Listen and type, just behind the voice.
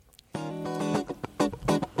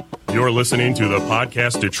You're listening to the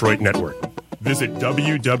Podcast Detroit Network. Visit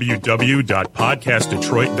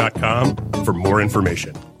www.podcastdetroit.com for more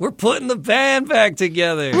information. We're putting the band back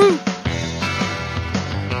together.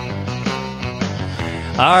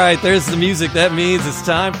 All right, there's the music. That means it's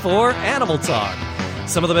time for Animal Talk.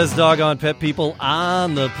 Some of the best doggone pet people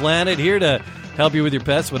on the planet here to help you with your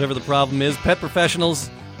pets, whatever the problem is. Pet professional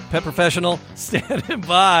standing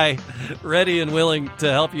by, ready and willing to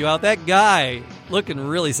help you out. That guy looking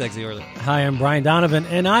really sexy over there. Hi, I'm Brian Donovan,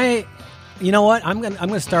 and you know what? I'm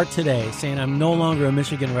gonna start today saying I'm no longer a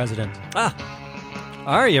Michigan resident.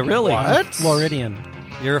 Are you really? What? I'm Floridian.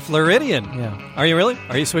 You're a Floridian. Yeah. Are you really?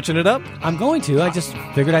 Are you switching it up? I'm going to. I just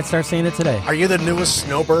figured I'd start saying it today. Are you the newest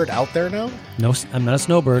snowbird out there now? No, I'm not a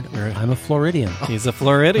snowbird. I'm a Floridian. He's a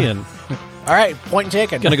Floridian. All right, point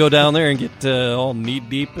taken. Gonna go down there and get all knee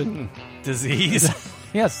deep in disease.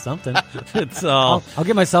 Yeah, something. It's all. I'll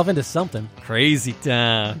get myself into something. Crazy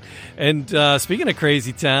town. And speaking of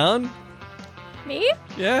crazy town. Me?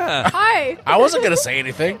 Yeah. Hi. I wasn't going to say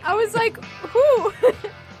anything. I was like, who?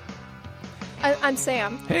 I'm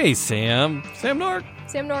Sam. Hey, Sam. Sam Nork.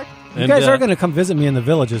 Sam Nork. You guys are going to come visit me in the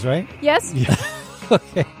villages, right? Yes. Yeah.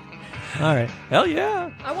 Okay. All right. Hell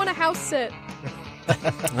yeah. I want to house sit.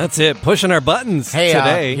 That's it. Pushing our buttons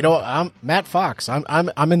today. You know what? I'm Matt Fox.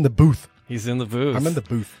 I'm in the booth. He's in the booth. I'm in the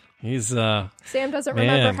booth. He's Sam doesn't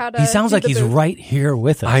remember how to. He sounds like he's booth. right here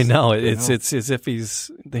with us. I know. It's as if he's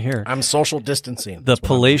here. I'm social distancing. The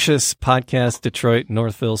Palacious Podcast Detroit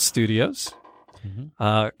Northville Studios.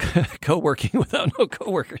 Co-working without no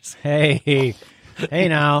co-workers. Hey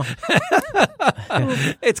now.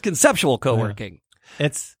 It's conceptual co-working.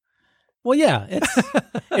 It's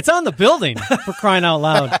on the building, for crying out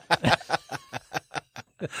loud.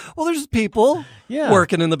 Well, there's people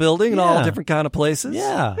working in the building in all different kind of places.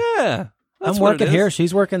 Yeah. Yeah. I'm working here.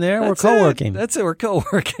 She's working there. We're co-working. That's it. We're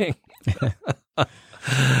co-working.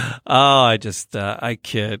 I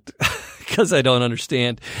kid because I don't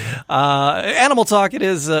understand. Animal Talk, it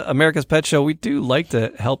is America's Pet Show. We do like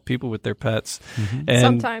to help people with their pets. Mm-hmm.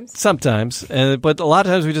 And sometimes. But a lot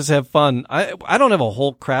of times we just have fun. I don't have a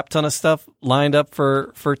whole crap ton of stuff lined up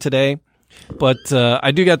for today, but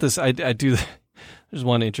I do got this. I do. There's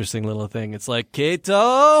one interesting little thing. It's like,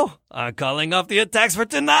 Kato, I'm calling off the attacks for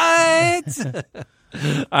tonight. All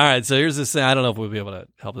right, so here's this thing. I don't know if we'll be able to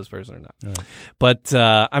help this person or not. But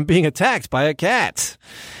I'm being attacked by a cat.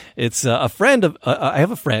 It's a friend of I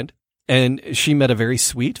have a friend, and she met a very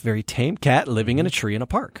sweet, very tame cat living in a tree in a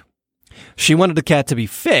park. She wanted the cat to be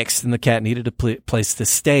fixed, and the cat needed a place to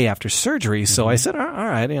stay after surgery. So I said, all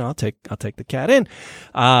right, I'll take the cat in.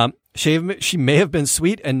 She may have been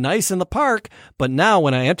sweet and nice in the park, but now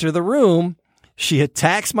when I enter the room, she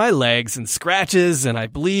attacks my legs and scratches, and I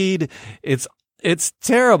bleed. It's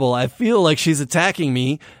terrible. I feel like she's attacking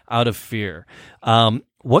me out of fear.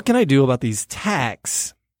 What can I do about these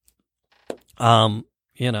attacks? Well,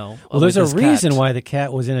 there's a reason why the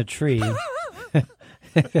cat was in a tree.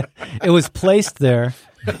 It was placed there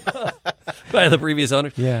by the previous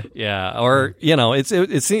owner. Yeah. Or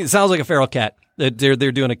it sounds like a feral cat. They're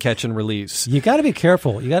doing a catch and release. You got to be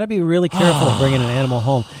careful. You got to be really careful bringing an animal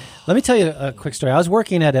home. Let me tell you a quick story. I was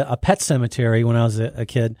working at a pet cemetery when I was a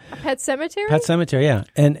kid. A pet cemetery? Pet cemetery, yeah.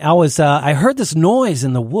 And I heard this noise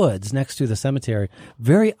in the woods next to the cemetery.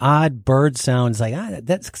 Very odd bird sounds. Like,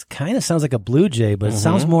 that kind of sounds like a blue jay, but it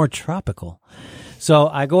sounds more tropical. So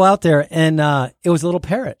I go out there, and it was a little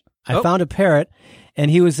parrot. I found a parrot, and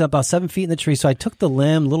he was about 7 feet in the tree. So I took the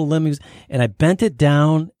little limb, and I bent it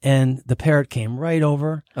down, and the parrot came right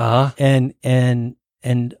over, and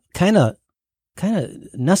kind of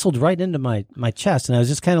nestled right into my chest, and I was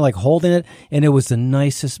just kind of like holding it, and it was the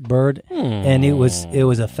nicest bird, and it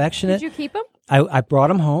was affectionate. Did you keep him? I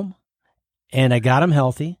brought him home, and I got him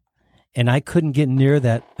healthy, and I couldn't get near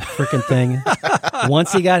that freaking thing.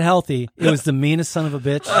 Once he got healthy, it was the meanest son of a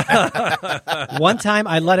bitch. One time,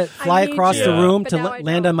 I let it fly across the room to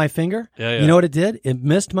land on my finger. You know what it did? It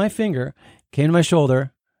missed my finger, came to my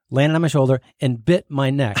shoulder, landed on my shoulder, and bit my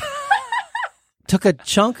neck. Took a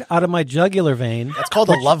chunk out of my jugular vein. That's called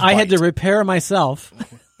a love bite. I had to repair myself.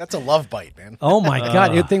 That's a love bite, man. Oh, my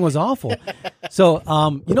God. That thing was awful. So,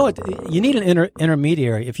 you know what? You need an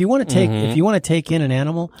intermediary. If you want to take in an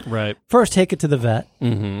animal, right? First, take it to the vet.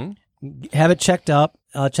 Have it checked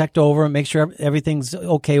over, make sure everything's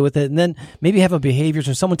okay with it, and then maybe have a behavior,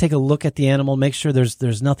 so someone take a look at the animal, make sure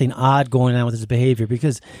there's nothing odd going on with its behavior,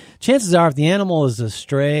 because chances are if the animal is a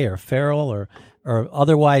stray or feral or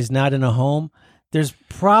otherwise not in a home, there's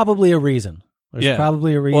probably a reason.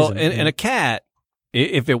 Well, and a cat,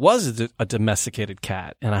 if it was a domesticated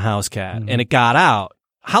cat and a house cat and it got out,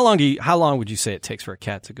 How long would you say it takes for a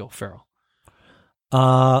cat to go feral?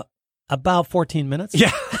 About 14 minutes.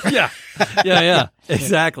 Yeah.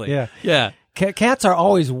 Exactly. Yeah. Cats are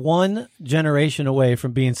always one generation away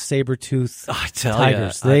from being saber-toothed I tell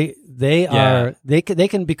tigers. you, They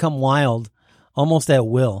can become wild almost at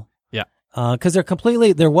will. Yeah. Because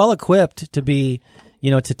they're well equipped to be,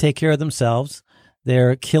 to take care of themselves.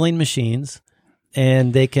 They're killing machines,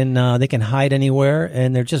 and they can hide anywhere,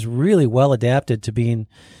 and they're just really well adapted to being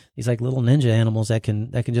these like little ninja animals that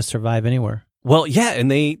can just survive anywhere. Well, yeah,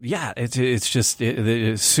 and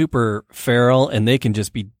it's super feral, and they can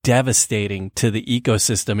just be devastating to the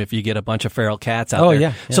ecosystem if you get a bunch of feral cats out there.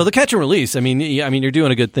 Yeah. So the catch and release, I mean, you're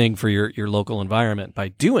doing a good thing for your local environment by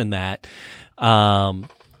doing that.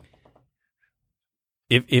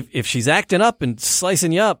 If she's acting up and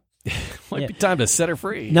slicing you up, might be time to set her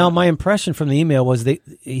free. Now, my impression from the email was that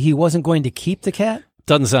he wasn't going to keep the cat.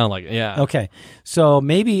 Doesn't sound like it, yeah. Okay. So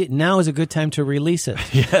maybe now is a good time to release it.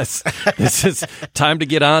 Yes. This is time to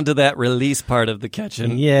get on to that release part of the catch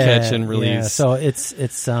and release. Yeah. So it's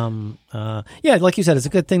like you said, it's a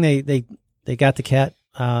good thing they got the cat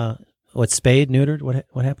spayed, neutered?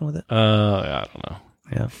 What happened with it? I don't know.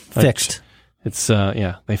 Yeah. Fixed. It's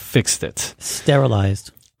they fixed it.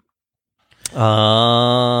 Sterilized.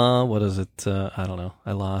 What is it? I don't know.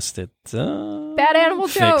 I lost it. Bad animal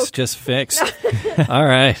joke. Fixed, just fixed. All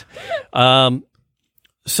right.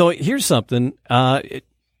 So here's something.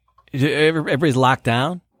 Everybody's locked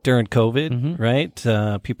down during COVID, right?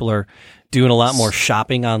 People are doing a lot more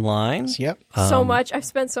shopping online. Yep. So much. I've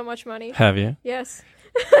spent so much money. Have you? Yes.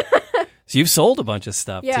 So you've sold a bunch of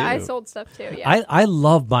stuff, Yeah, too. I sold stuff too. Yeah. I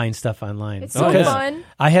love buying stuff online. It's so yeah. fun.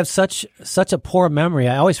 I have such a poor memory.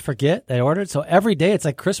 I always forget that I ordered. So every day it's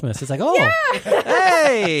like Christmas. It's like,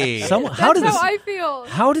 Hey! how did I feel.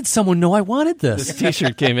 How did someone know I wanted This this?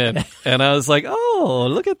 T-shirt came in, and I was like, oh,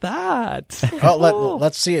 look at that.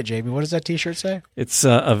 Let's see it, Jamie. What does that T-shirt say? It's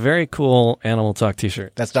a very cool Animal Talk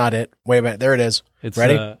T-shirt. That's not it. Wait a minute. There it is. It's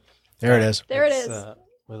Ready? There it is. There it it's, is.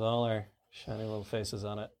 with all our shiny little faces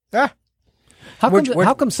on it. Ah,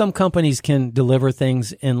 How come some companies can deliver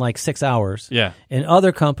things in like 6 hours? Yeah. And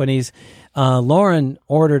other companies, Lauren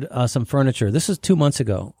ordered some furniture. This was 2 months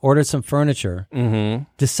ago. Ordered some furniture. Mm-hmm.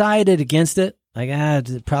 Decided against it. Like,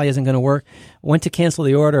 it probably isn't going to work. Went to cancel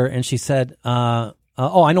the order, and she said, I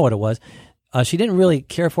know what it was. She didn't really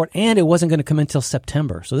care for it, and it wasn't going to come until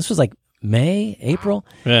September. So this was like May, April.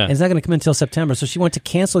 Yeah. And it's not going to come until September. So she went to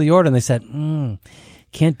cancel the order, and they said,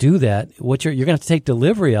 can't do that. You're going to have to take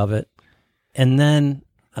delivery of it. And then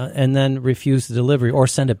refuse the delivery or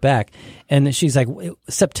send it back. And she's like,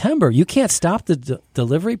 September, you can't stop the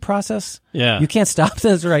delivery process? Yeah. You can't stop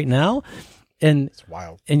this right now? And it's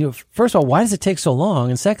wild. And first of all, why does it take so long?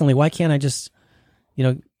 And secondly, why can't I just,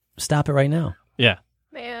 stop it right now? Yeah.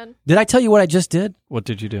 Man. Did I tell you what I just did? What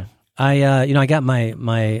did you do? I got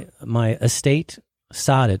my estate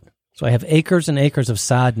sodded. So I have acres and acres of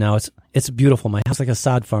sod now. It's beautiful. My house is like a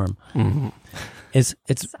sod farm. Mm-hmm. It's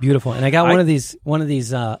beautiful, and I got one of these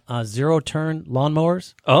zero turn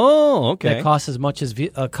lawnmowers. Oh, okay. That costs as much as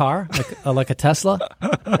a car, like a Tesla.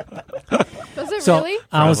 Does it So really?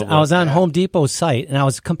 I was on Home Depot's site, and I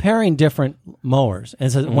was comparing different mowers. And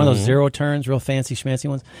it's one of those zero turns, real fancy schmancy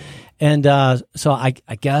ones. And so I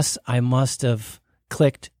guess I must have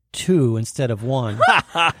clicked 2 instead of 1.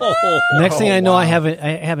 Next thing I know, I have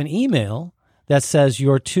an email that says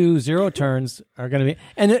your 2 zero turns are going to be,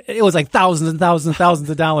 and it was like thousands and thousands and thousands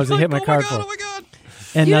of dollars to hit my card for. Oh my God.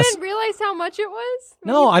 And You didn't realize how much it was?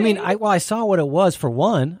 no, I mean, I saw what it was for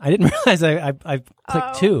 1. I didn't realize I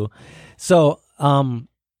clicked 2. So,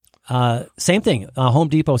 same thing. Home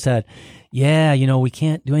Depot said, yeah, we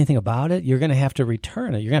can't do anything about it. You're going to have to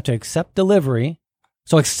return it. You're going to have to accept delivery.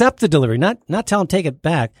 So accept the delivery, not tell them take it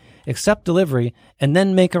back. Accept delivery and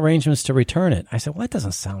then make arrangements to return it. I said, well, that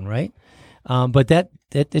doesn't sound right. But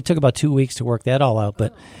it took about 2 weeks to work that all out.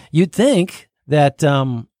 But you'd think that,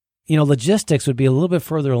 logistics would be a little bit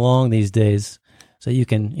further along these days so you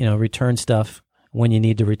can, return stuff when you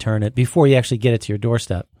need to return it before you actually get it to your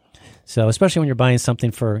doorstep. So especially when you're buying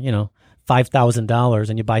something for, $5,000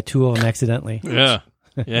 and you buy 2 of them accidentally. Yeah.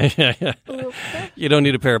 Yeah. You don't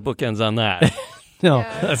need a pair of bookends on that. No,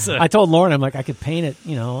 Yeah. I told Lauren, I'm like, I could paint it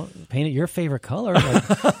your favorite color.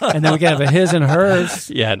 And then we could have a his and hers.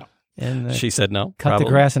 Yeah. And She said no. cut probably.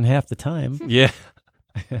 the grass in half the time. Yeah.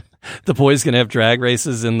 The boys can have drag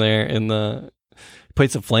races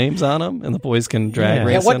put some flames on them, and the boys can drag Yeah.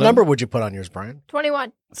 race. Yeah, what in 'em. number would you put on yours, Brian?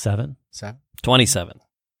 21. 7. 7. 27.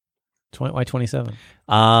 Why 27?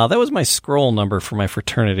 That was my scroll number for my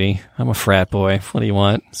fraternity. I'm a frat boy. What do you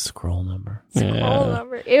want? Scroll number. Scroll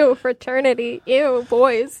number. Ew, fraternity. Ew,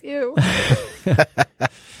 boys. Ew.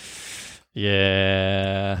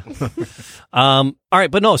 Yeah. All right,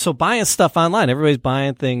 but no. So buying stuff online. Everybody's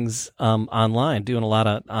buying things online, doing a lot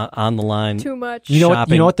of on the line. Too much. You know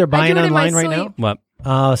shopping. what they're I do buying it in my online right now? sleep.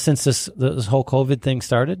 What? Since this whole COVID thing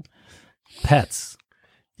started, pets.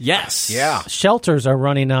 Yes. Yeah. Shelters are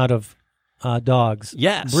running out of dogs.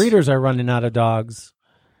 Yes. Breeders are running out of dogs.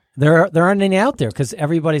 There aren't any out there because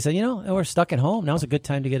everybody said, we're stuck at home. Now's a good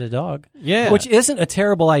time to get a dog. Yeah. Which isn't a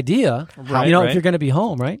terrible idea, Right, if right. you're going to be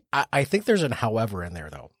home, right? I think there's an however in there,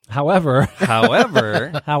 though. However,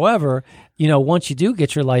 However, once you do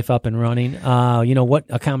get your life up and running, what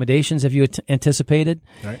accommodations have you anticipated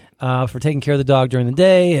Right. for taking care of the dog during the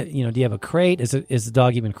day? Do you have a crate? Is the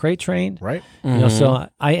dog even crate trained? Right. So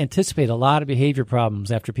I anticipate a lot of behavior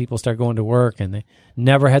problems after people start going to work and they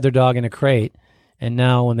never had their dog in a crate. And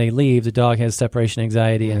now when they leave, the dog has separation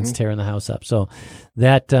anxiety and it's tearing the house up. So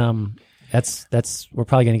that's we're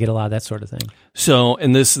probably going to get a lot of that sort of thing. so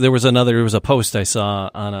there was a post I saw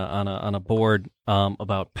on a board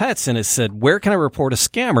about pets, and it said, "Where can I report a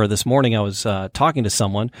scammer?" This morning I was talking to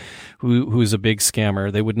someone who's a big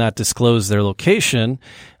scammer. They would not disclose their location,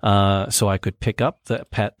 so I could pick up the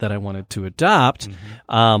pet that I wanted to adopt.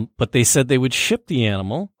 But they said they would ship the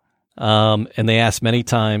animal, and they asked many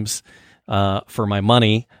times for my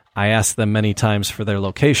money. I asked them many times for their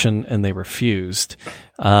location, and they refused.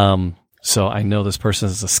 So I know this person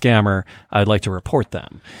is a scammer. I'd like to report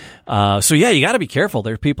them. So yeah, you got to be careful.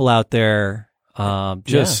 There are people out there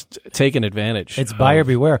just taking advantage. It's buyer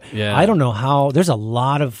beware. Yeah. I don't know how. There's a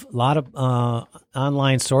lot of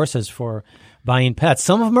online sources for buying pets.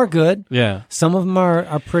 Some of them are good. Yeah, Some of them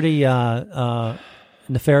are pretty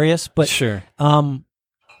nefarious. But sure.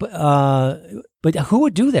 But who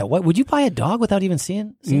would do that? What would you buy a dog without even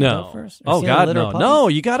seeing the No. dog first? Or Oh seeing a God, litter of no, puppies? no.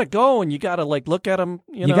 You got to go and you got to look at them.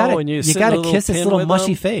 You know, and you sit in a gotta little kiss its pen little with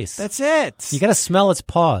mushy them. face. That's it. You got to smell its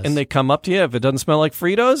paws. And they come up to you. If it doesn't smell like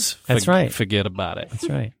Fritos, That's right. Forget about it. That's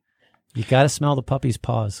right. You got to smell the puppy's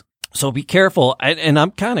paws. So be careful. And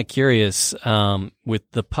I'm kind of curious with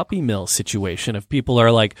the puppy mill situation. If people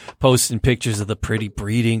are like posting pictures of the pretty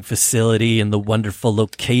breeding facility and the wonderful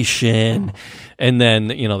location, and then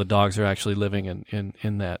the dogs are actually living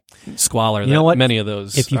in that squalor. You know what? Many of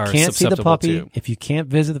those If you are can't see the susceptible puppy, to. if you can't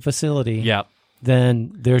visit the facility, Yeah.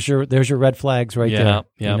 then there's your red flags right Yeah,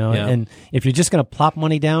 there. yeah. And if you're just going to plop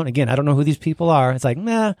money down, again, I don't know who these people are. It's like,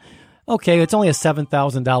 nah, okay, it's only a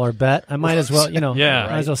 $7,000 bet. I might as well, Yeah.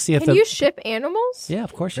 might as well see if Can you ship animals? Yeah,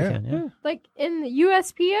 of course you can. Yeah. Like in the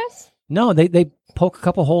USPS? No, they poke a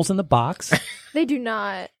couple holes in the box. They do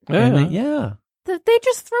not. and Yeah. They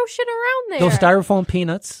just throw shit around there. Those styrofoam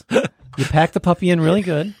peanuts. You pack the puppy in really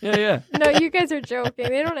good. Yeah. No, you guys are joking.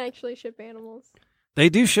 They don't actually ship animals. They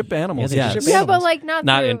do ship animals. Yeah, they yes. ship Yeah, but like not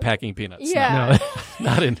Not through- in packing peanuts. Yeah. No.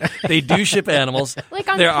 Not in. They do ship animals. Like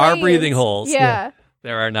on There are planes. breathing holes. Yeah.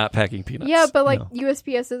 There are not packing peanuts. Yeah, but like No.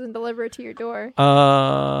 USPS doesn't deliver it to your door.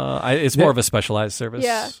 It's more of a specialized service.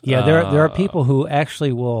 Yeah. Yeah, there are people who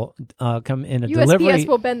actually will come in a USPS delivery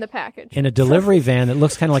will bend the package. in a delivery van that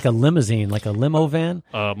looks kind of like a limousine, like a limo van.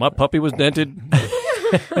 My puppy was dented.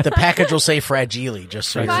 The package will say fragile, just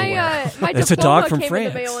so you're aware. My It's a diploma dog from came in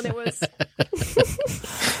the France. mail and it was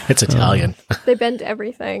It's Italian. they bent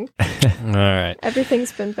everything. All right.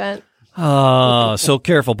 Everything's been bent. So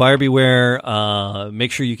careful. Buyer beware.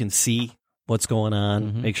 Make sure you can see what's going on.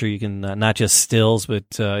 Mm-hmm. Make sure you can not just stills, but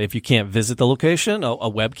if you can't visit the location, a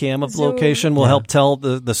webcam of the Zoom. location will help tell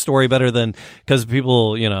the story better than because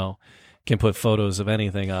people, can put photos of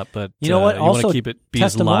anything up, but You know what? you want Also, to keep it be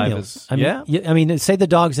as live testimonials. as I mean, say the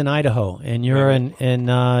dog's in Idaho and you're in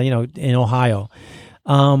Ohio.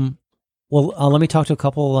 Let me talk to a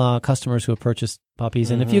couple customers who have purchased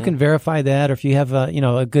puppies, and if you can verify that, or if you have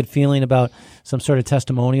a good feeling about some sort of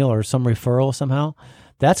testimonial or some referral somehow,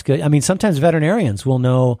 that's good. I mean, sometimes veterinarians will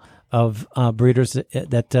know of breeders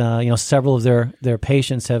that several of their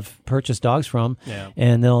patients have purchased dogs from,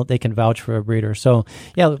 and they can vouch for a breeder. So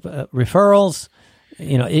referrals.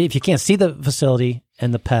 If you can't see the facility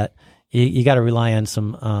and the pet, you got to rely on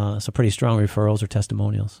some pretty strong referrals or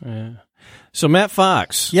testimonials. So Matt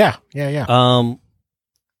Fox. Yeah.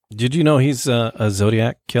 Did you know he's a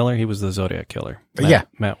Zodiac killer? He was the Zodiac killer.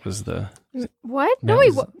 Matt was the What? No, No,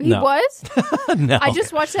 he no. was. no. I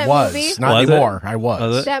just watched that Was. movie. Not Was it? anymore. I was.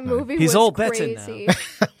 Was it? That movie He's was old Betson crazy.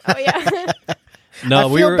 Oh yeah. no.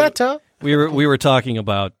 I feel better. we were talking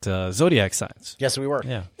about zodiac signs Yes, we were.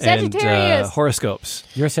 Yeah. and Sagittarius. horoscopes.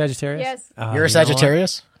 You're a Sagittarius? Yes. Oh, You're you a know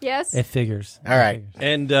Sagittarius? Yes. what? It figures. All right.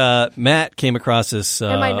 And Matt came across this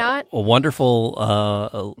Am I not? a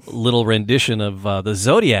wonderful little rendition of the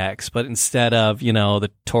zodiacs, but instead of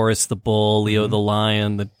the Taurus, the bull, Leo, the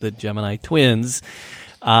lion, the Gemini twins,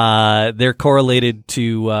 they're correlated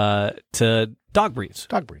to dog breeds.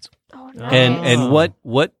 Dog breeds. Oh, And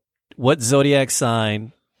what zodiac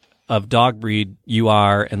sign of dog breed you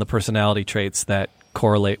are and the personality traits that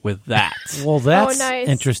correlate with that? Well, that's nice.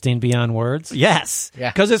 interesting beyond words. Yes. Yeah.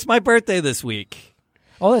 Because it's my birthday this week.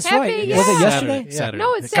 Oh, that's Happy, right. yeah. Was it yesterday? Saturday.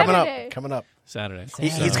 No, it's Coming Saturday. up. Coming up. Saturday.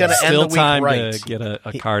 He's going to end Still the week time right. to get a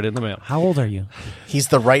card in the mail. How old are you? He's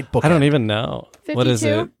the right book. I don't even know. What is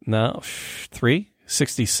 52? it? No,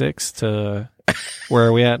 366 to where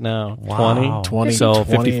are we at now? Wow. 20, So 20,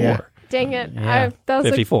 54. yeah. Dang it. Yeah. That was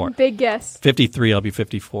 54. a big guess. 53. I'll be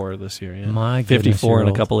 54 this year. Yeah. My goodness, 54 you're in a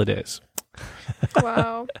old. couple of days.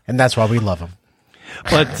 Wow. And that's why we love him.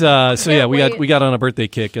 But so yeah, wait. we got on a birthday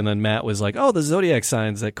kick, and then Matt was like, "Oh, the zodiac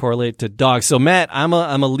signs that correlate to dogs." So Matt, I'm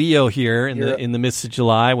a Leo here in the midst of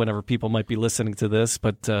July, whenever people might be listening to this.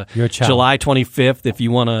 But You're a child. July 25th, if you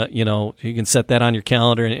want to, you can set that on your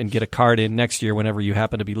calendar and get a card in next year whenever you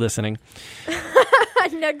happen to be listening.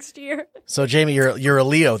 Next year. So, Jamie, you're a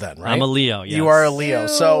Leo then, right? I'm a Leo. Yes. You are a Leo. Ew.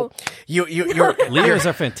 So you're Leos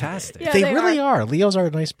are fantastic. Yeah, they they really are. are. Leos are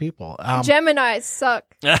nice people. Geminis suck.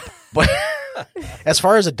 But as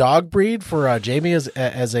far as a dog breed for Jamie as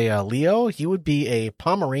a Leo, he would be a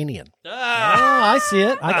Pomeranian. Oh, I see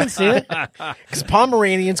it. I can see it. Because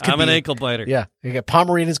Pomeranians could I'm be an ankle biter. Yeah,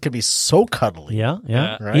 Pomeranians could be so cuddly. Yeah,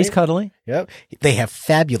 yeah. Right? He's cuddly. Yep. They have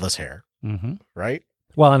fabulous hair. Mm-hmm. Right.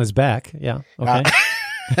 Well, on his back. Yeah. Okay.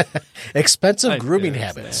 Expensive I grooming did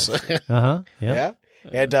habits. Uh-huh. Yeah.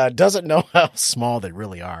 Yeah. And doesn't know how small they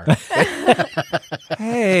really are.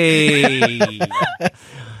 Hey,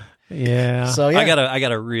 Yeah. So yeah. I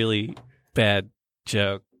got a really bad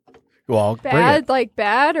joke. well, bring Bad it. like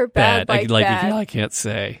bad or bad, like bad? I can't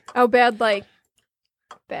say. Oh, bad like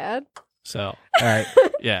bad? So All right.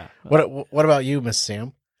 yeah. What about you, Miss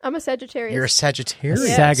Sam? I'm a Sagittarius. You're a Sagittarius.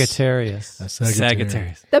 Yes. Sagittarius. A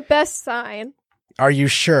Sagittarius. the best sign. Are you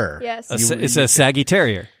sure? Yes. It's a Saggy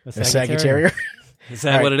Terrier. A Sagittarius. Is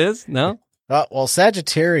that All right. what it is? No. Well,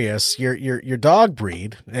 Sagittarius, your dog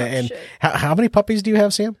breed, and shit. how many puppies do you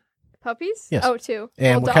have, Sam? Puppies? Yes. Oh, two.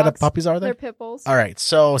 And Well, what kind of dogs. puppies are they? They're pit bulls. All right,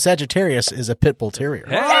 so Sagittarius is a pit bull terrier.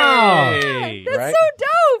 Hey. That's Right? so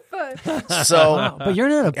dope. So, Wow, but you're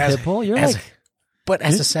not a As- pit bull. You're as- like. but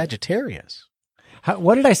as a Sagittarius,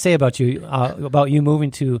 What did I say about you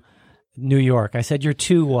moving to New York? I said you're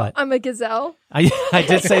too what? I'm a gazelle. I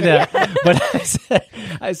did say that,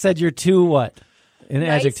 but I said you're too what? An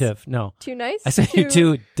Nice? adjective. No, Too nice? I said you're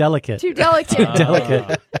too delicate. Too delicate.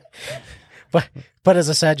 delicate. but as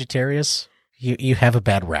a Sagittarius, you have a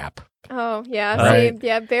bad rap. Oh, yeah. Right. See,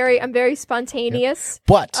 yeah, I'm very spontaneous.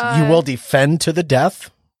 But you Uh, will defend to the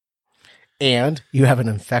death, and you have an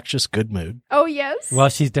infectious good mood. Oh, yes. Well,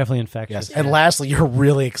 she's definitely Yes, infectious. and lastly, you're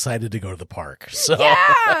really excited to go to the park. So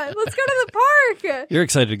yeah, let's go to the park. You're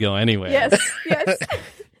excited to go anyway. Yes, yes.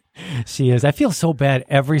 She is. I feel so bad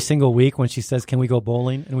every single week when she says, "Can we go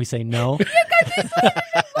bowling?" and we say no.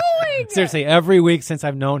 Bowling. Seriously, every week since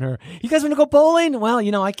I've known her, you guys want to go bowling? Well,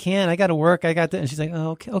 I can't. I got to work. I got that. And she's like,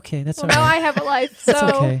 "Oh, okay, that's Well, all now I right. have a life, so That's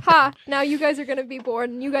okay. now you guys are gonna be bored,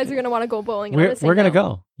 and you guys are gonna want to go bowling. and I'm We're gonna no.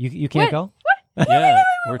 go. You can't When? go. Yeah.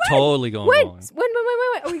 We're totally going When? bowling. When?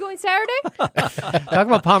 Are we going Saturday? Talk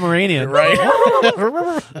about Pomeranian, right.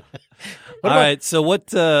 All right. So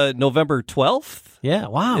what? November 12th. Yeah.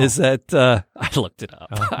 Wow. Is that? I looked it up.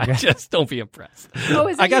 Oh, I okay. just don't be impressed. Oh,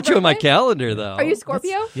 is it I got your you in my birthday? calendar though. Are you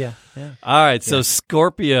Scorpio? Yeah. Yeah. All right. So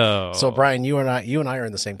Scorpio. So Brian, you and I are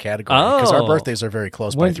in the same category because our Oh. birthdays are very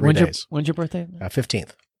close by 3 When's days. when's your birthday?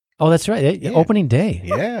 15th. Oh, that's right. Yeah. Opening day.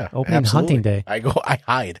 Yeah, Opening absolutely. hunting day. I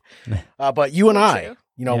hide. But you and Me I, too.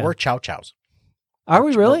 Yeah. we're chow chows. Are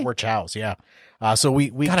we really? We're chows. Yeah. So we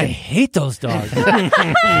God, I can, hate those dogs.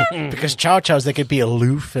 because chow chows they could be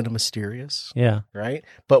aloof and mysterious, yeah. right?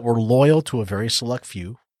 But we're loyal to a very select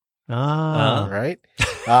few, Ah. right?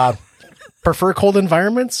 Prefer cold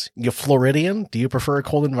environments? You Floridian? Do you prefer a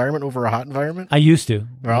cold environment over a hot environment? I used to.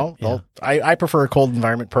 Well, Yeah. I prefer a cold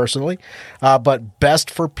environment personally, but best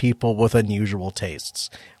for people with unusual tastes.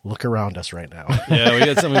 Look around us right now. yeah, we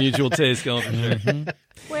got some unusual taste going for sure.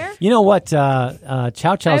 Where? You know what?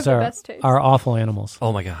 Chow chows the are best taste. awful animals.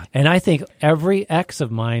 Oh my God. And I think every ex of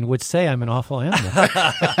mine would say I'm an awful animal.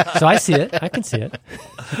 So I see it. I can see it.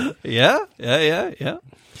 Yeah.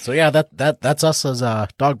 So yeah, that's us as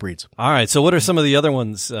dog breeds. All right. So what are some of the other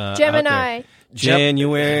ones? Out Gemini. there?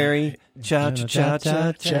 January. Cha cha cha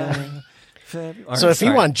cha cha. So if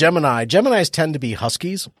you want Geminis tend to be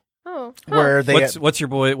huskies, Oh. where they what's your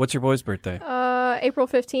boy's birthday? April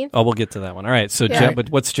 15th. Oh, we'll get to that one. All right. So, Yeah. but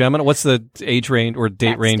what's Gemini? What's the age range or date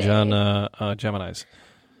Tax range day. on Geminis?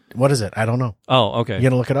 what is it? I don't know. Oh, okay. You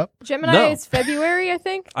gonna look it up? Gemini No. is February, I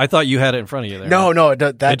think. I thought you had it in front of you there. No,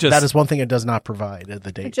 that just- is one thing it does not provide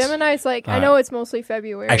the dates. Gemini is like, I know it's mostly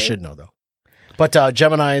February. I should know though. But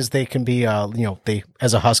Geminis, they can be, they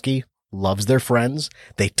as a husky loves their friends.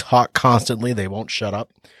 They talk constantly. They won't shut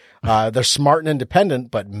up. They're smart and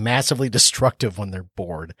independent, but massively destructive when they're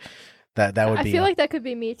bored. That would I be. feel like that could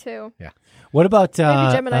be me too. What about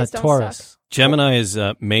Geminis don't Taurus? suck. Gemini is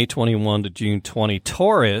May 21 to June 20.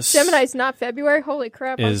 Taurus. Gemini's not February. Holy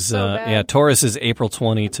crap! I'm is so bad. Taurus is April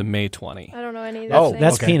 20 to May 20. I don't know any of Oh, those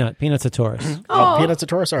That's things. Peanut. Peanut's a Taurus. Oh, Peanut's a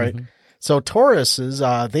Taurus. All right. So Taurus is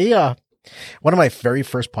one of my very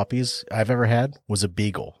first puppies I've ever had was a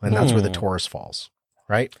beagle, and that's where the Taurus falls.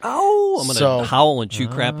 Right. Oh, I'm going to So- howl and chew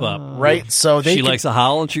crap up. Right. So they She can- likes to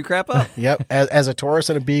howl and chew crap up. Yep. As a Taurus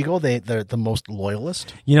and a beagle, they're the most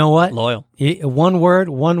loyalist. You know what? Loyal. One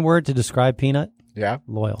word to describe Peanut. Yeah.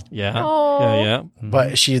 Loyal. Yeah. Oh. Yeah.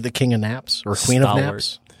 But she's the king of naps or queen Stalwart. of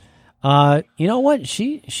naps. You know what?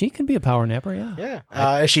 She can be a power napper. Yeah.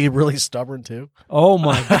 Yeah. Is she really stubborn too? Oh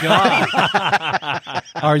my god!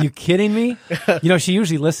 Are you kidding me? You know she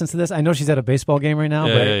usually listens to this. I know she's at a baseball game right now,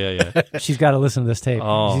 but Yeah. she's got to listen to this tape.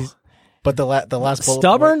 Oh. She's But the last bullet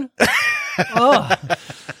stubborn. Oh.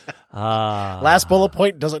 last bullet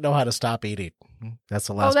point doesn't know how to stop eating. That's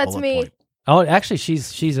the last. that's bullet me. point. Oh, actually,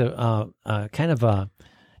 she's a kind of a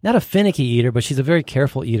not a finicky eater, but she's a very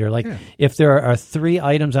careful eater. Like if there are 3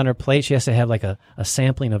 items on her plate, she has to have like a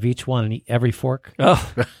sampling of each one and eat every fork.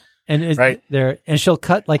 Oh. And it's Right. there, and she'll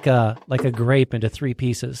cut like a grape into 3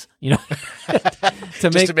 pieces. You know, to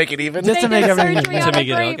make it even. just to make everything. surgery To on a make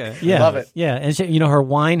it grape. okay. Yeah, Love it. Yeah, and she, her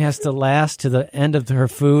wine has to last to the end of her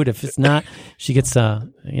food. If it's not, she gets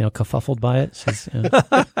kerfuffled by it. She's,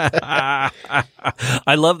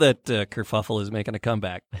 I love that kerfuffle is making a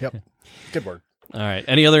comeback. Yep. Good word. All right.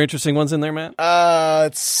 Any other interesting ones in there, Matt?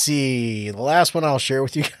 Let's see. The last one I'll share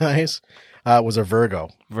with you guys was a Virgo.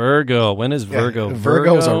 Virgo. When is Virgo?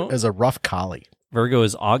 Virgo is a rough collie. Virgo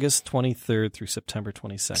is August 23rd through September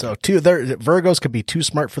 22nd. So Virgos could be too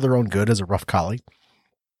smart for their own good as a rough collie.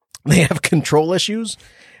 They have control issues,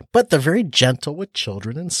 but they're very gentle with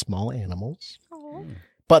children and small animals. Oh.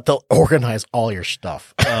 But they'll organize all your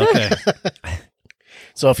stuff. Okay.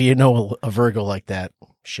 So if you know a Virgo like that,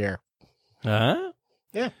 share. Yeah.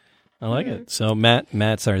 I like Mm-hmm. it. So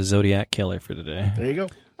Matt's our Zodiac killer for today. There you go.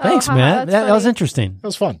 thanks, haha, Matt. that's That was funny. interesting. That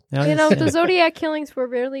was fun. The Zodiac killings were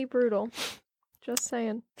really brutal. Just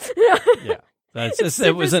saying. Yeah. That's It's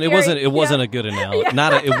it wasn't super scary. it wasn't Yeah. a good analogy.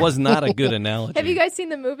 Yeah. It was not a good analogy. Have you guys seen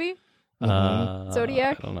the movie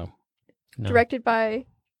Zodiac? I don't know. No. directed by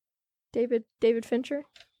David Fincher?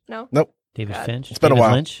 No, Nope. David God. Finch. It's been a David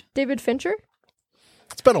while. Lynch. David Fincher.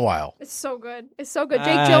 It's been a while. It's so good. It's so good. Jake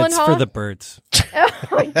It's Gyllenhaal. for the birds. Oh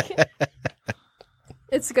my God.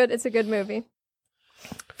 It's good. It's a good movie.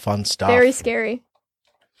 Fun stuff. Very scary.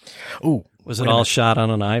 Ooh. Was it all shot on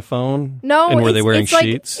an iPhone? No, And were they it's- wearing it's like,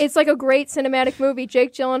 sheets? It's like a great cinematic movie.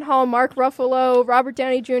 Jake Gyllenhaal, Mark Ruffalo, Robert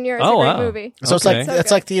Downey Jr. It's Oh, a great wow. movie. So it's Okay. like So it's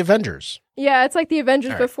good. like the Avengers. Yeah, it's like the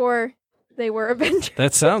Avengers All right. before they were Avengers.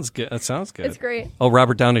 That sounds good. That sounds good. It's great. Oh,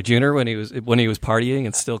 Robert Downey Jr. when he was partying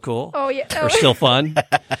and still cool Oh yeah. or still fun.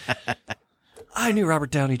 I knew Robert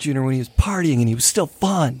Downey Jr. when he was partying and he was still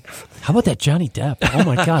fun. How about that Johnny Depp? Oh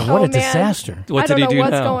my God, what Oh, a man. disaster! What I did don't he know do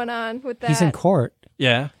what's now? going on with that. He's in court,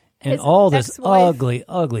 Yeah. and His all this ex-wife.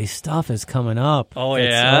 ugly stuff is coming up. Oh,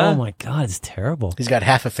 It's- yeah? Oh my God, it's terrible. He's got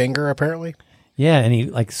half a finger apparently. Yeah, and he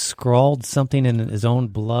like scrawled something in his own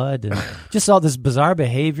blood, and just all this bizarre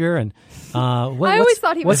behavior. And I always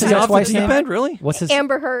thought he what's was his Off the ex-wife's deep name? end, really? What's his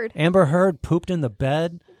Amber Heard. Amber Heard pooped in the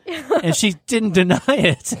bed, and she didn't deny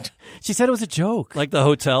it. She said it was a joke. Like the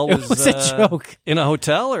hotel It was, was a joke. in a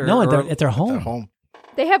hotel or No, or- at their home. At home.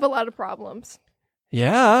 They have a lot of problems.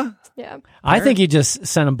 Yeah. Yeah. I think you just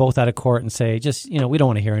send them both out of court and say, just we don't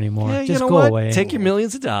want to hear anymore. Yeah, just you know go what? away. Take your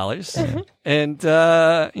millions of dollars and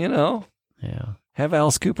yeah. have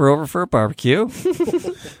Alice Cooper over for a barbecue.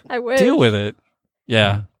 I wish. Deal with it.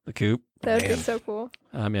 Yeah, the coop. That would be so cool.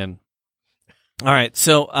 I'm in. All right,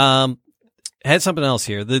 so had something else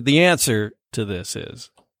here. The answer to this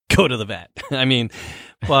is go to the vet. I mean,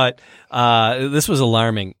 but this was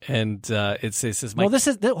alarming, and it says my. Well,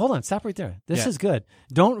 hold on, stop right there. This is good.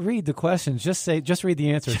 Don't read the questions. Just read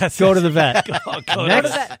the answers. Yes, go to the vet. Go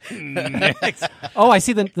Next. to the vet. Next. Oh, I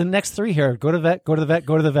see the next three here. Go to the vet. Go to the vet.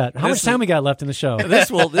 Go to the vet. How much time we got left in the show?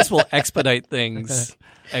 This will expedite things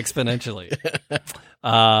exponentially.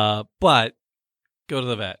 But go to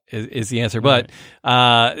the vet is the answer. But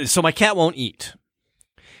so my cat won't eat.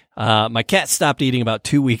 My cat stopped eating about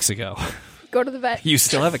 2 weeks ago. Go to the vet. You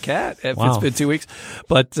still have a cat? If Wow. It's been 2 weeks.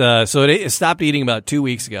 But so it stopped eating about 2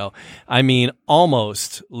 weeks ago. I mean,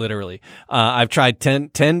 almost literally. I've tried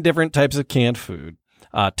 10 different types of canned food.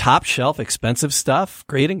 Top shelf, expensive stuff,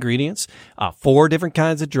 great ingredients, 4 different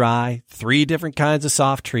kinds of dry, 3 different kinds of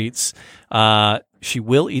soft treats. She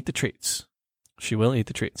will eat the treats.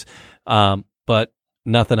 But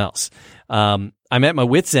nothing else. I'm at my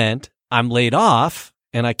wit's end. I'm laid off,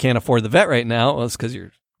 and I can't afford the vet right now. Well, it's because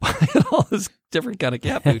you're buying all this different kind of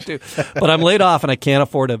cat food too. But I'm laid off, and I can't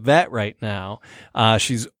afford a vet right now.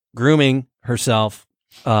 She's grooming herself.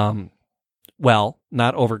 Well,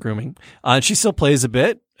 not over grooming. She still plays a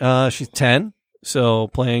bit. She's 10, so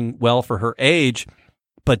playing well for her age,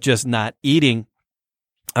 but just not eating.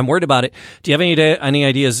 I'm worried about it. Do you have any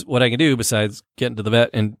ideas what I can do besides getting to the vet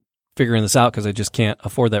and figuring this out? Because I just can't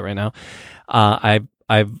afford that right now. I've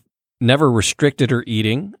never restricted her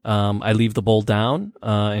eating. I leave the bowl down,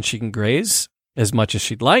 and she can graze as much as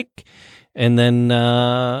she'd like. And then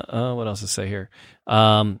what else to say here?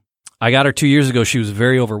 I got her 2 years ago. She was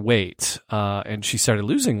very overweight, and she started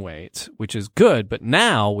losing weight, which is good. But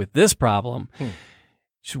now with this problem,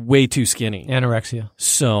 she's way too skinny. Anorexia.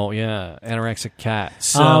 So yeah, anorexic cat.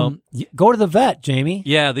 So Go to the vet, Jamie.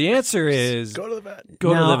 yeah, the answer is Go to the vet.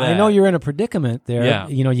 go Now, to the vet. I know you're in a predicament there. Yeah.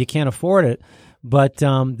 You can't afford it. But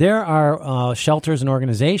there are shelters and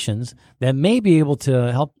organizations that may be able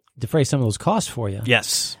to help defray some of those costs for you.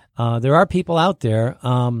 Yes. There are people out there.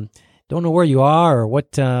 Don't know where you are or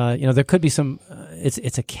what. There could be some.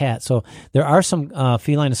 It's a cat, so there are some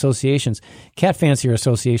feline associations. Cat Fancier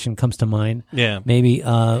Association comes to mind. Yeah. Maybe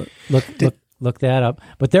look that up.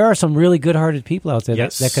 But there are some really good-hearted people out there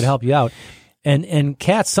Yes. that could help you out. And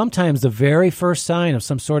cats, sometimes the very first sign of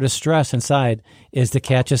some sort of stress inside is the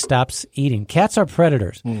cat just stops eating. Cats are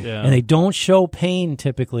predators, Yeah. and they don't show pain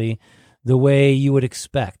typically the way you would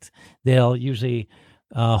expect. They'll usually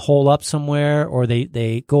hole up somewhere, or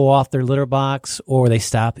they go off their litter box, or they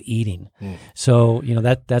stop eating. So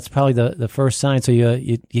that's probably the first sign. So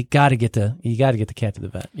you got to get the cat to the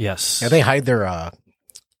vet. Yes. Yeah, they hide their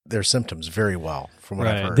symptoms very well, from what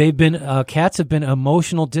Right. I've heard. They've been cats have been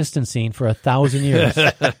emotional distancing for 1,000 years,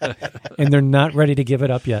 and they're not ready to give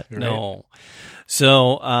it up yet. No.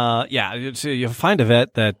 So, so you find a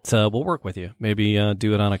vet that will work with you. Maybe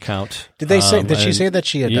do it on account. Did they say? Did she and- say that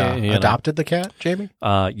she had Yeah, adopted the cat, Jamie?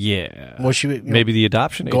 Yeah. Was she Maybe the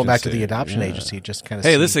adoption going back to agency. the adoption Yeah. agency? Just kind of.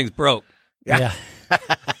 Hey, this thing's broke. Yeah.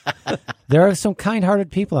 There are some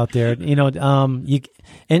kind-hearted people out there,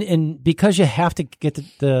 and because you have to get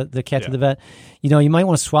the cat to the vet, you might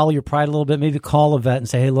want to swallow your pride a little bit. Maybe call a vet and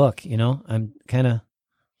say, "Hey, look, I'm kind of,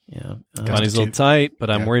 Money's a little tight, but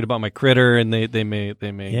I'm Yeah. worried about my critter, and they may Yeah.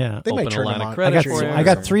 They may open a turn line them of on. credit I for you.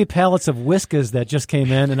 got 3 pallets of Whiskas that just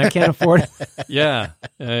came in, and I can't afford it." Yeah.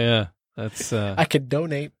 That's I could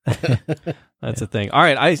donate. that's a thing. All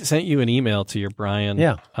right, I sent you an email to your Brian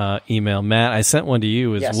email. Matt, I sent one to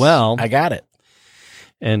you as Yes, well. I got it.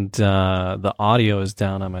 And the audio is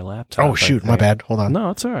down on my laptop. Oh shoot, my bad. Hold on. No,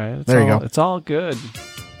 it's all right. There you go. It's all good.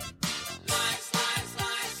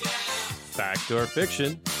 Fact or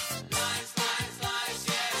fiction?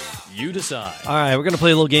 You decide. All right, we're going to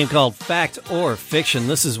play a little game called Fact or Fiction.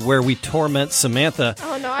 This is where we torment Samantha.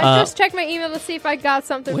 Oh no! I just checked my email to see if I got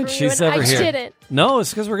something When from you, she's and ever I here. didn't. No, it's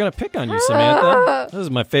because we're going to pick on you, Samantha. This is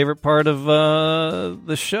my favorite part of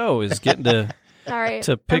the show is getting to All right,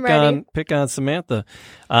 to I'm ready. pick on Samantha.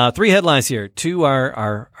 3 headlines here. 2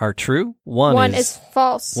 are true. One is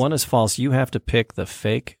false. One is false. You have to pick the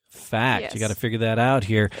fake fact. Yes. You got to figure that out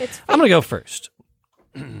here. It's I'm going to go first.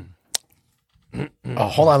 Oh,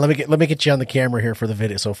 hold on. Let me get you on the camera here for the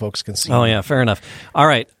video so folks can see. Oh yeah, fair enough. All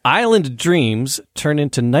right. Island dreams turn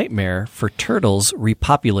into nightmare for turtles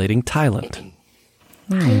repopulating Thailand.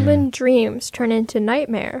 Island dreams turn into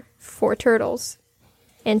nightmare for turtles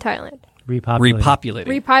in Thailand.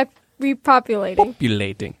 Repopulating. Repopulating.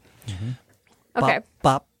 Populating. Okay.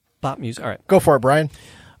 Bop music. All right. Go for it, Brian.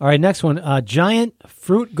 All right, next one. Giant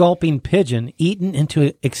fruit-gulping pigeon eaten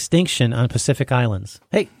into extinction on Pacific Islands.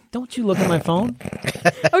 Hey, don't you look at my phone?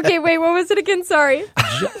 Okay, wait, what was it again? Sorry.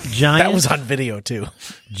 Giant, That was on video too.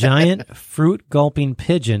 giant fruit-gulping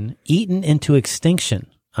pigeon eaten into extinction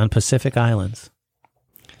on Pacific Islands.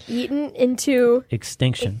 Eaten into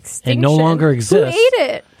Extinction. extinction. And no longer Who exists. ate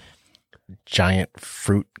it? Giant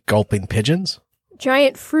fruit gulping pigeons.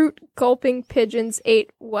 Giant fruit gulping pigeons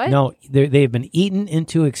ate what? No, they've been eaten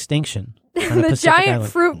into extinction. On a The Pacific giant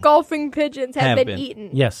island. fruit gulping pigeons have Have been been. eaten.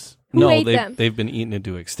 Yes. Who no, ate them? they've been eaten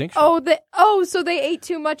into extinction. So they ate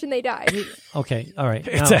too much and they died. Okay. All right.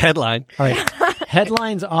 It's a headline. All right.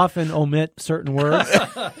 Headlines often omit certain words,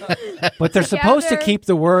 but they're supposed to Together. keep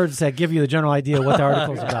the words that give you the general idea of what the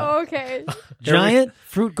article's about. Okay. Giant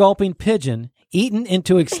fruit gulping pigeon eaten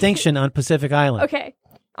into extinction on Pacific Island. Okay.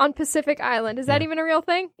 On Pacific Island. Is that even a real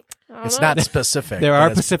thing? I don't It's know. not specific. There but are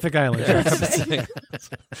it's- Pacific Islands. Pacific,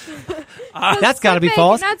 That's got to be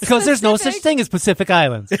false not because there's no such specific. thing as Pacific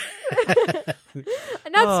Islands.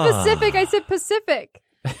 Not specific. I said Pacific.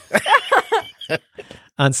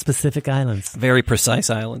 On specific islands. Very precise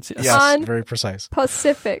islands. Yes. Yes, On- very precise.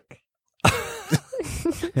 Pacific.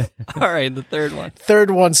 All right, the third one.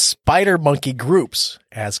 Third one, spider monkey groups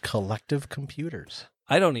as collective computers.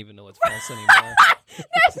 I don't even know what's false anymore.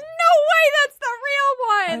 There's no way that's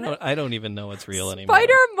the real one. I don't even know what's real anymore.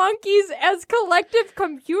 Spider monkeys as collective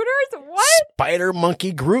computers? What? Spider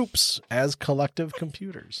monkey groups as collective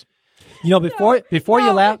computers. You know, before you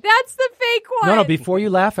No, laugh, That's the fake one. no, before you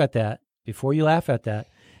laugh at that,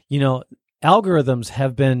 you know, algorithms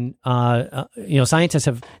have been, scientists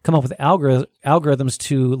have come up with algorithms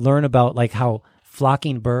to learn about like how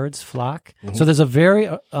flocking birds flock. Mm-hmm. So there's a very,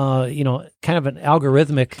 kind of an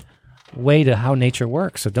algorithmic way to how nature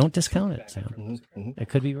works. So don't discount it, Sam. It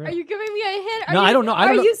could be real. Are you giving me a hint? No, I don't know. I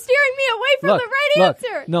don't Are know. you steering me away from the right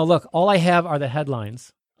answer? No, look. All I have are the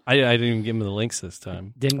headlines. I didn't even give him the links this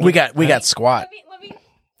time. We got squat. Let me.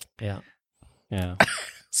 Yeah. Yeah.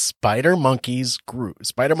 Spider monkey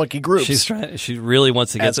groups. She really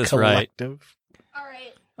wants to get as this right. collective. All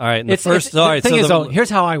right. All right. And the The thing is, here's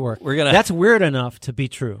how I work. That's weird enough to be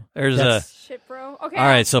true. there's That's- Shit, bro. Okay. all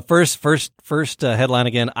right. So first headline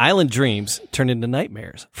again. Island dreams turn into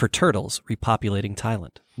nightmares for turtles repopulating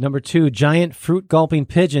Thailand. Number 2, giant fruit gulping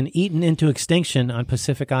pigeon eaten into extinction on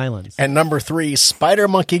Pacific Islands. And number 3, spider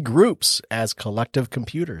monkey groups as collective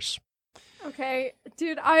computers. Okay,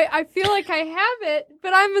 dude, I feel like I have it,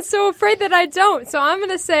 but I'm so afraid that I don't. So I'm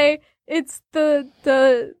gonna say it's the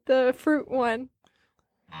fruit one.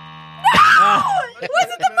 No! Was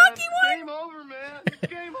it the monkey one? Game over, man. It's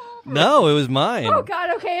game over. No, it was mine. Oh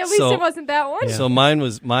God. Okay, at least So- it wasn't that one. So mine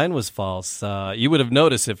was false. You would have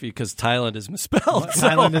noticed if because Thailand is misspelled. so-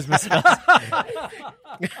 Thailand is misspelled. I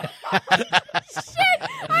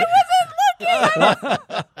wasn't looking.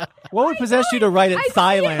 What would possess you to write it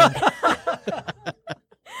Thailand?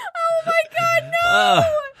 Oh my God, no!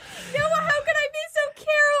 No, how could I be so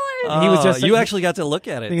careless? He was just- you actually got to look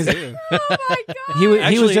at Thing is- it too. Oh my God. He was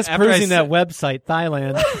Actually, just after I perusing that said- website,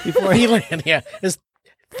 Thailand, before he Thailand, yeah. It's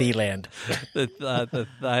Thailand. the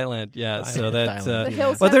Thailand, yeah. So that, Thailand. The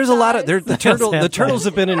hills but have there's a lot of thighs. the turtles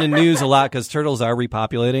have been in the news a lot because turtles are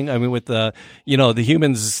repopulating. I mean, with the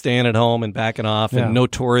humans staying at home and backing off and Yeah. no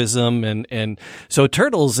tourism and so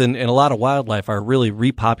turtles and a lot of wildlife are really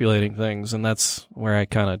repopulating things, and that's where I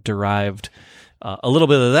kind of derived a little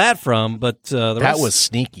bit of that from. But the That rest- was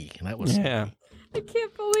sneaky. That was yeah, I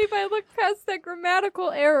can't believe I looked past that grammatical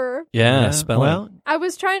error. spelling. Well, I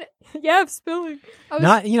was trying to. Yeah, spelling. I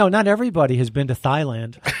was, not everybody has been to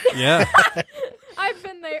Thailand. yeah. I've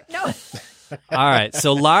been there. No. All right.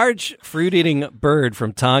 So, large fruit-eating bird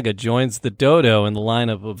from Tonga joins the dodo in the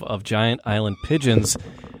lineup of giant island pigeons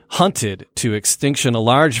hunted to extinction. A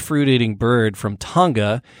large fruit-eating bird from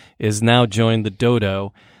Tonga is now joined the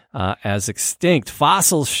dodo as extinct.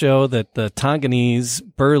 Fossils show that the Tonganese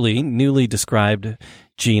burley, newly described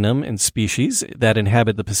genome and species that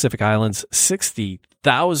inhabit the Pacific Islands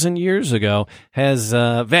 60,000 years ago, has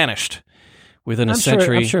vanished within a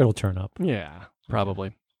century. I'm sure it'll turn up. Yeah,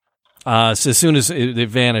 probably. So as soon as it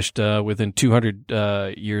vanished, within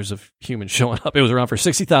 200 years of humans showing up, it was around for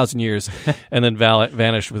 60,000 years, and then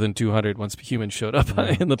vanished within 200 once humans showed up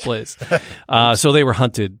in the place. So they were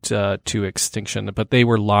hunted to extinction, but they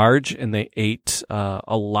were large and they ate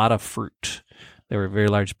a lot of fruit. They were very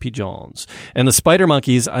large pigeons. And the spider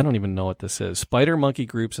monkeys, I don't even know what this is. Spider monkey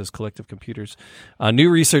groups as collective computers. New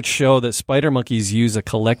research show that spider monkeys use a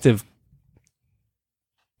collective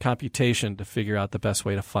computation to figure out the best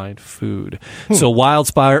way to find food. So wild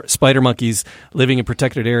spider monkeys living in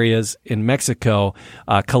protected areas in Mexico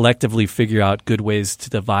collectively figure out good ways to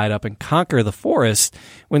divide up and conquer the forest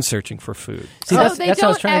when searching for food. See, So that's they what I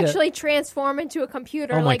was don't trying to- actually transform into a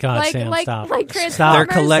computer. Oh my like, God, like, Sam, like, stop. like Stop. Transformers.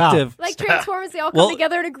 They're collective. Like Transformers, they all come Well,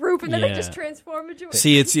 together in a group, and then yeah. they just transform into a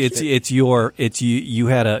See,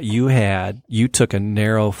 you took a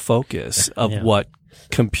narrow focus of Yeah. what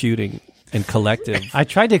computing and collective. I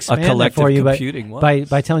tried to expand that collective for you computing was.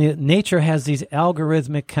 by telling you nature has these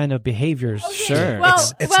algorithmic kind of behaviors. Sure.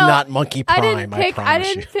 Well, It's not Monkey Prime, I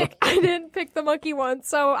promise you. I didn't pick the monkey one,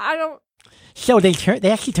 so I don't. So they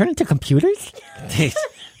actually turn into computers?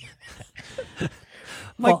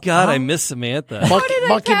 My God, I miss Samantha. did I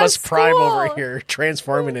Monkey pass Must Prime school? over here,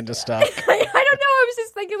 transforming into stuff. I don't know. I was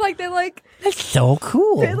just thinking like That's so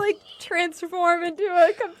cool. they transform into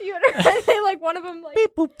a computer, and they one of them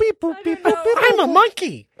Beep, boop, beep, boop, I beep, don't boop, know. beep. I'm a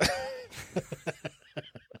monkey.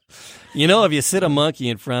 You know, if you sit a monkey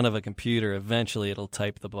in front of a computer, eventually it'll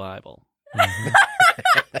type the Bible.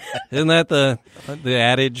 Isn't that the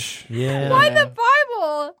adage? Yeah. Why the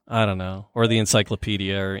Bible? I don't know. Or the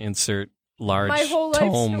encyclopedia, or insert large My whole life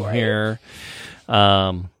tome story. here.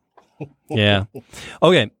 Yeah.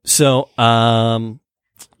 Okay. So,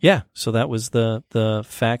 so that was the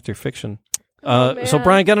fact or fiction. So man.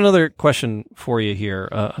 Brian, got another question for you here.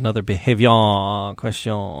 Another behavior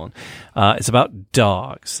question. It's about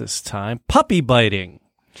dogs this time. Puppy biting.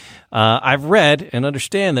 I've read and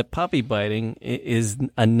understand that puppy biting is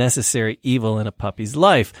a necessary evil in a puppy's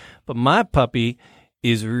life, but my puppy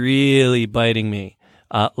is really biting me,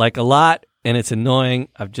 like a lot, and it's annoying.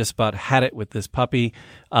 I've just about had it with this puppy.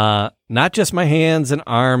 Not just my hands and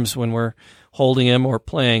arms when we're holding him or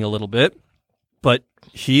playing a little bit, but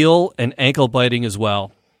heel and ankle biting as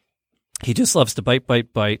well. He just loves to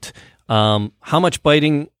bite. How much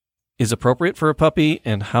biting is appropriate for a puppy,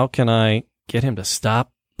 and how can I get him to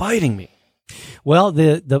stop biting me? Well,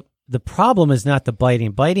 the problem is not the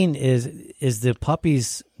biting. Biting is the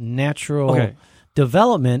puppy's natural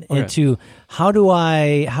development into how do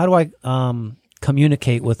I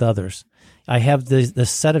communicate with others. I have the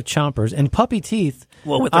set of chompers and puppy teeth.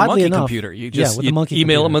 Well, with the oddly monkey enough, computer, you just with the monkey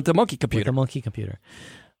email computer. them with the monkey With computer. the monkey computer.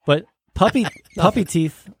 But puppy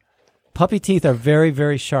teeth are very,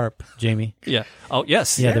 very sharp, Jamie. Yeah. Oh,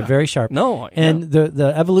 yes. Yeah, they're very sharp. No, and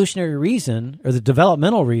the evolutionary reason or the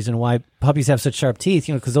developmental reason why puppies have such sharp teeth,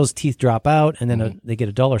 because those teeth drop out and then they get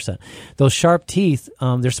a duller set. Those sharp teeth,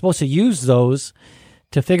 they're supposed to use those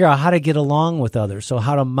to figure out how to get along with others. So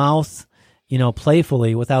how to mouth,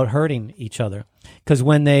 playfully without hurting each other. Because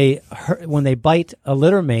when they bite a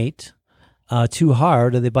litter mate too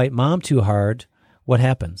hard, or they bite mom too hard, what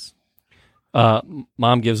happens?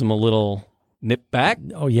 Mom gives him a little nip back.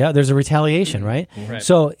 Oh, yeah, there's a retaliation, right? Right.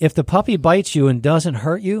 So if the puppy bites you and doesn't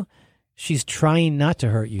hurt you, she's trying not to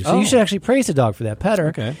hurt you. So you should actually praise the dog for that. Pet her.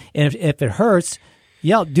 Okay. And if it hurts,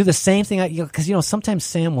 do the same thing. Because, sometimes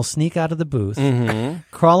Sam will sneak out of the booth,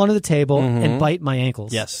 crawl under the table, and bite my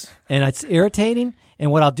ankles. Yes. And it's irritating.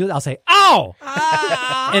 And what I'll do, I'll say, ow!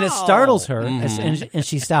 And it startles her, and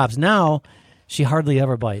she stops. Now, she hardly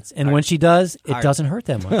ever bites. And when she does, it doesn't hurt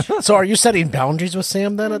that much. So are you setting boundaries with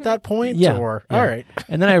Sam then at that point? Yeah. Or, Yeah. all right.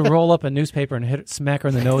 And then I roll up a newspaper and smack her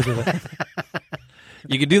in the nose with it.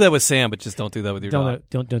 You can do that with Sam, but just don't do that with your dog.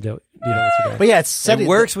 Don't do that with your dog. But yeah, it's setting. It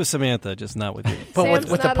works with Samantha, just not with you. But Sam's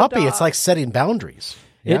with the not a puppy, dog. it's like setting boundaries.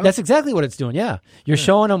 That's exactly what it's doing. Yeah, you're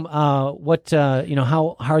showing them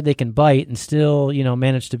how hard they can bite and still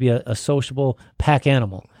manage to be a sociable pack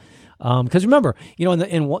animal. Because remember, in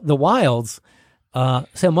the wilds,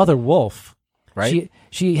 say a mother wolf, Right.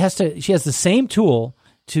 She has the same tool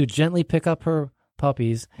to gently pick up her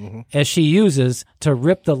puppies as she uses to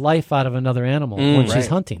rip the life out of another animal when she's Right.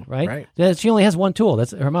 hunting. Right. Right. Yeah, she only has one tool.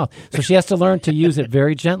 That's her mouth. So she has to learn to use it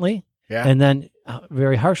very gently. Yeah. And then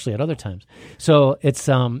very harshly at other times. So it's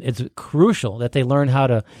crucial that they learn how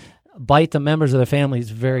to bite the members of their families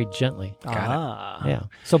very gently. Yeah.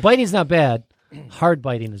 So biting's not bad. Hard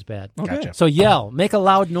biting is bad. Gotcha. So yell, make a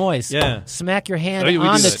loud noise. Yeah. Smack your hand Oh, yeah, we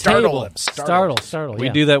on do the that. Startle table. him. Startle. We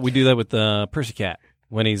yeah. do that. We do that with the Percy cat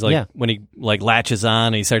when he's Yeah. when he latches on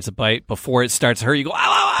and he starts to bite. Before it starts to hurt, you go ow, ow,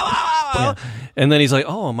 ow, ow, ow, ow. And then he's like,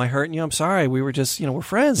 "Oh, am I hurting you? I'm sorry. We were just we're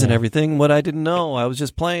friends and everything. What I didn't know, I was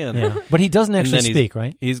just playing." Yeah. But he doesn't And actually then speak,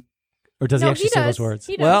 right? He's Or does he No, actually say does. those words?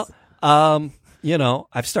 He does. well,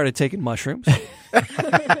 I've started taking mushrooms.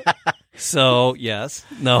 So yes,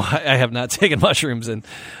 no, I have not taken mushrooms, and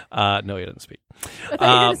no, he doesn't speak. I thought you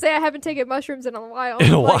were going to say I haven't taken mushrooms in a while.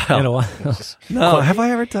 In a Like, while. In a while. No, have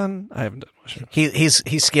I ever done? I haven't done mushrooms.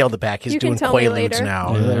 He's scaled it back. He's You can doing tell me Quaaludes later.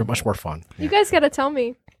 now. They're much more fun. You guys got to tell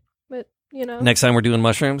me. But, Next time we're doing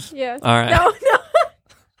mushrooms. Yeah. All right. No.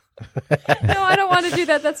 No, I don't want to do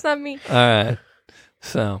that. That's not me. All right.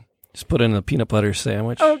 So just put in a peanut butter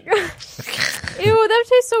sandwich. Oh, God. Ew, that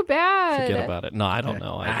tastes so bad. Forget about it. No, I don't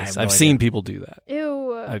know. I have no I've idea. seen people do that.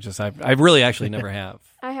 Ew. I really actually never have.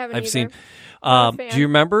 I haven't I've either. seen. Not a fan. Do you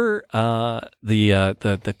remember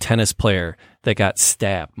the tennis player that got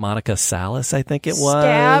stabbed? Monica Salas, I think it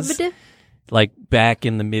was. Stabbed? Like back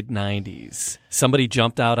in the mid '90s, somebody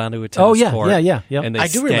jumped out onto a tennis court. yeah. And they I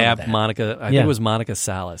do remember stabbed that. Monica. I think it was Monica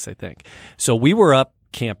Salas. I think. So we were up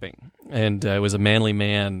camping, and it was a manly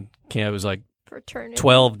man camp. It was like Fraternity.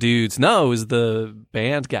 12 dudes. No, it was the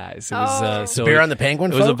band guys. It was so Beer on the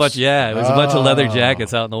Penguin, It was a folks? bunch. Yeah, it was a bunch of leather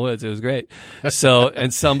jackets out in the woods. It was great. So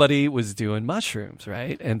and somebody was doing mushrooms,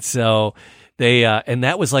 right? And so they and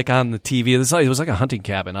that was like on the TV. It was like a hunting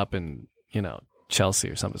cabin up in Chelsea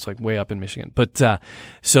or something. It's like way up in Michigan. But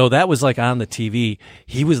so that was like on the TV.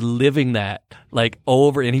 He was living that like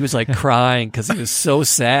over, and he was like crying because he was so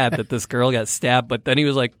sad that this girl got stabbed. But then he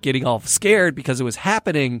was like getting all scared because it was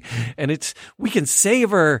happening, and we can save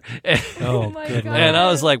her. Oh, my good God. Lord. And I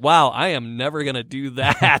was like, wow, I am never going to do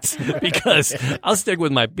that because I'll stick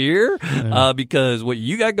with my beer because what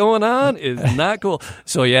you got going on is not cool.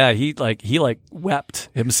 So yeah, he wept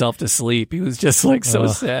himself to sleep. He was just like so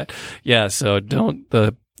sad. Yeah. So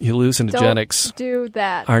the hallucinogenics Don't do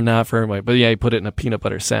that. are not for everybody. But yeah, he put it in a peanut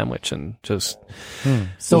butter sandwich and just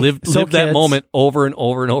So lived that kids, moment over and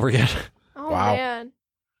over and over again. Oh, Wow. man.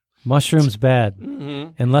 Mushrooms bad,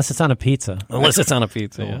 Mm-hmm. unless it's on a pizza. Unless it's on a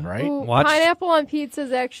pizza. Yeah. Right? Ooh, Watch- pineapple on pizza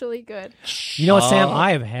is actually good. You know what, Sam?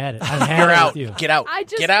 I have had it. I've had You're it out. with you. Get out. I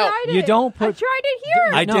just Get out. tried it. You don't I put- tried it here.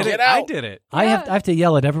 I No. did Get it. out. I did it. I have to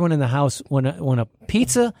yell at everyone in the house when a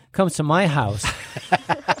pizza comes to my house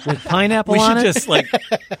with pineapple We on should it. just like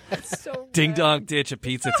So ding good. dong ditch a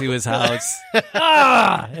pizza to his house.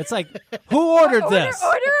 It's like, who ordered this?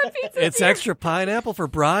 Order a pizza. It's here. extra pineapple for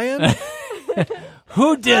Brian.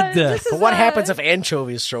 Who did this? This is But what a- happens if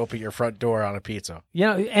anchovies show up at your front door on a pizza? You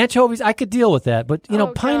know, anchovies, I could deal with that, but Oh,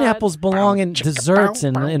 pineapples belong in Bow, chicka, desserts bow,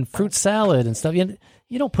 and bow, in fruit salad and stuff.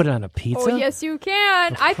 You don't put it on a pizza. Oh, yes, you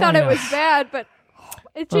can. I thought it was bad, but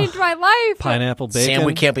it changed my life. Pineapple bacon. Sam,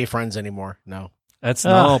 we can't be friends anymore. No. That's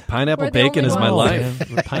We're pineapple the bacon only is my ones. life.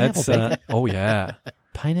 Man, pineapple That's bacon. oh yeah.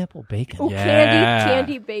 Pineapple bacon. Ooh, Yeah.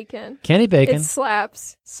 candy bacon. Candy bacon. It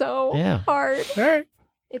slaps so Yeah. hard. All right.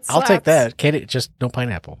 It I'll slaps. take that. Candy, just no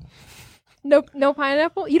pineapple. No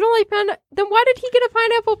pineapple. You don't like pineapple? Then why did he get a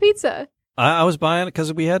pineapple pizza? I was buying it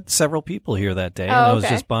because we had several people here that day, and Oh, I was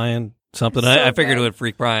okay. just buying something. So I figured good. it would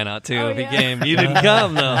freak Brian out too Oh, if he yeah. came. You didn't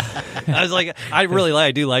come though. I was like, I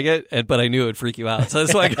do like it, but I knew it would freak you out, so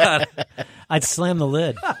that's why I got it. I'd slam the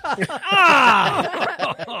lid. What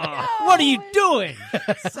are you doing?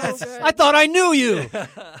 So good. I thought I knew you.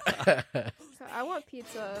 I want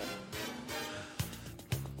pizza.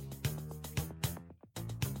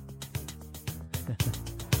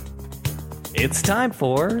 It's time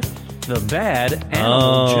for the bad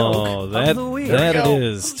animal joke of the week. That it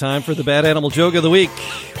is. Time for the bad animal joke of the week.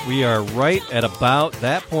 We are right at about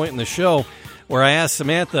that point in the show where I asked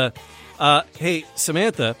Samantha, hey,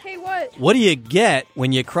 Samantha, Hey, what? what do you get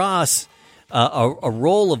when you cross a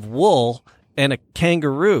roll of wool and a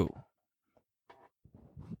kangaroo?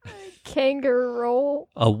 Kangaroo.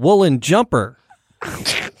 A woolen jumper.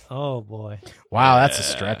 Oh boy. Wow, that's a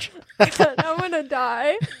stretch. I'm gonna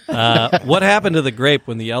die. What happened to the grape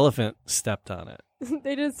when the elephant stepped on it?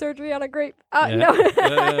 They did surgery on a grape. Yeah. No.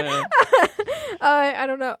 I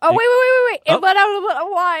don't know. Oh, wait. It Oh. let out a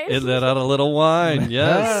little wine. It let out a little wine. I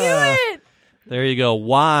Yes. knew it. There you go.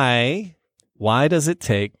 Why does it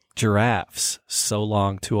take giraffes so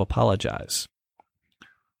long to apologize?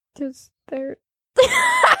 Because they're.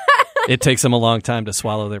 It takes them a long time to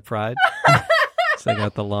swallow their pride. So they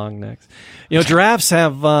got the long necks. You know, giraffes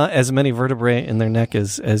have as many vertebrae in their neck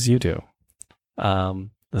as you do.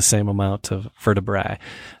 The same amount of vertebrae.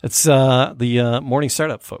 It's the Morning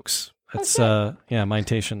Startup folks. It's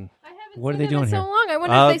Minetation. I haven't What are seen they them doing in so here? long. I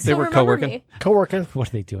wonder if they They still were remember co-working. me. Co-working. What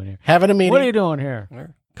are they doing here? Having a meeting. What are you doing here?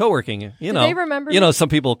 We're co-working. You Do know, they remember You know, me? some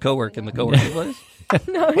people co-work in the co-working place.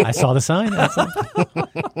 No. I saw the sign. That's it.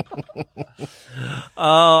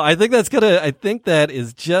 I think that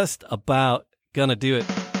is just about gonna do it.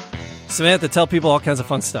 Samantha, tell people all kinds of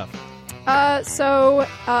fun stuff. So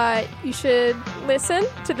you should listen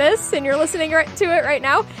to this, and you're listening to it right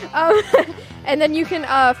now. And then you can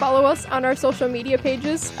follow us on our social media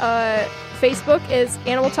pages. Facebook is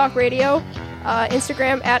Animal Talk Radio,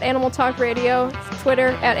 Instagram at Animal Talk Radio, Twitter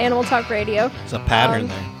at Animal Talk Radio. There's a pattern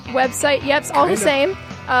there. Website, yep, it's all the same.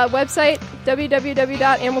 Website,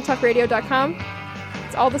 www.animaltalkradio.com.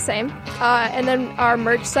 It's all the same. And then our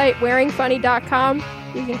merch site, wearingfunny.com.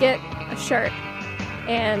 You can get a shirt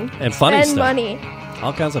and funny spend stuff. money.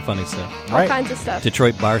 All kinds of funny stuff. All kinds of stuff.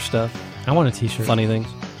 Detroit bar stuff, I want a T-shirt. funny things.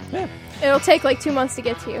 Yeah. It'll take like 2 months to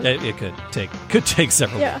get to you. It could take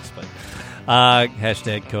several Yeah. weeks, but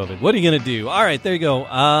hashtag COVID. What are you going to do? All right, there you go.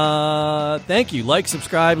 Thank you. Like,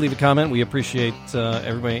 subscribe, leave a comment. We appreciate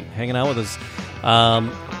everybody hanging out with us.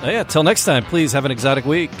 Yeah, till next time, please have an exotic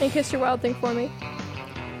week. And kiss your wild thing for me.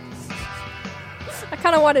 I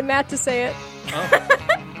kind of wanted Matt to say it.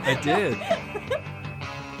 I did.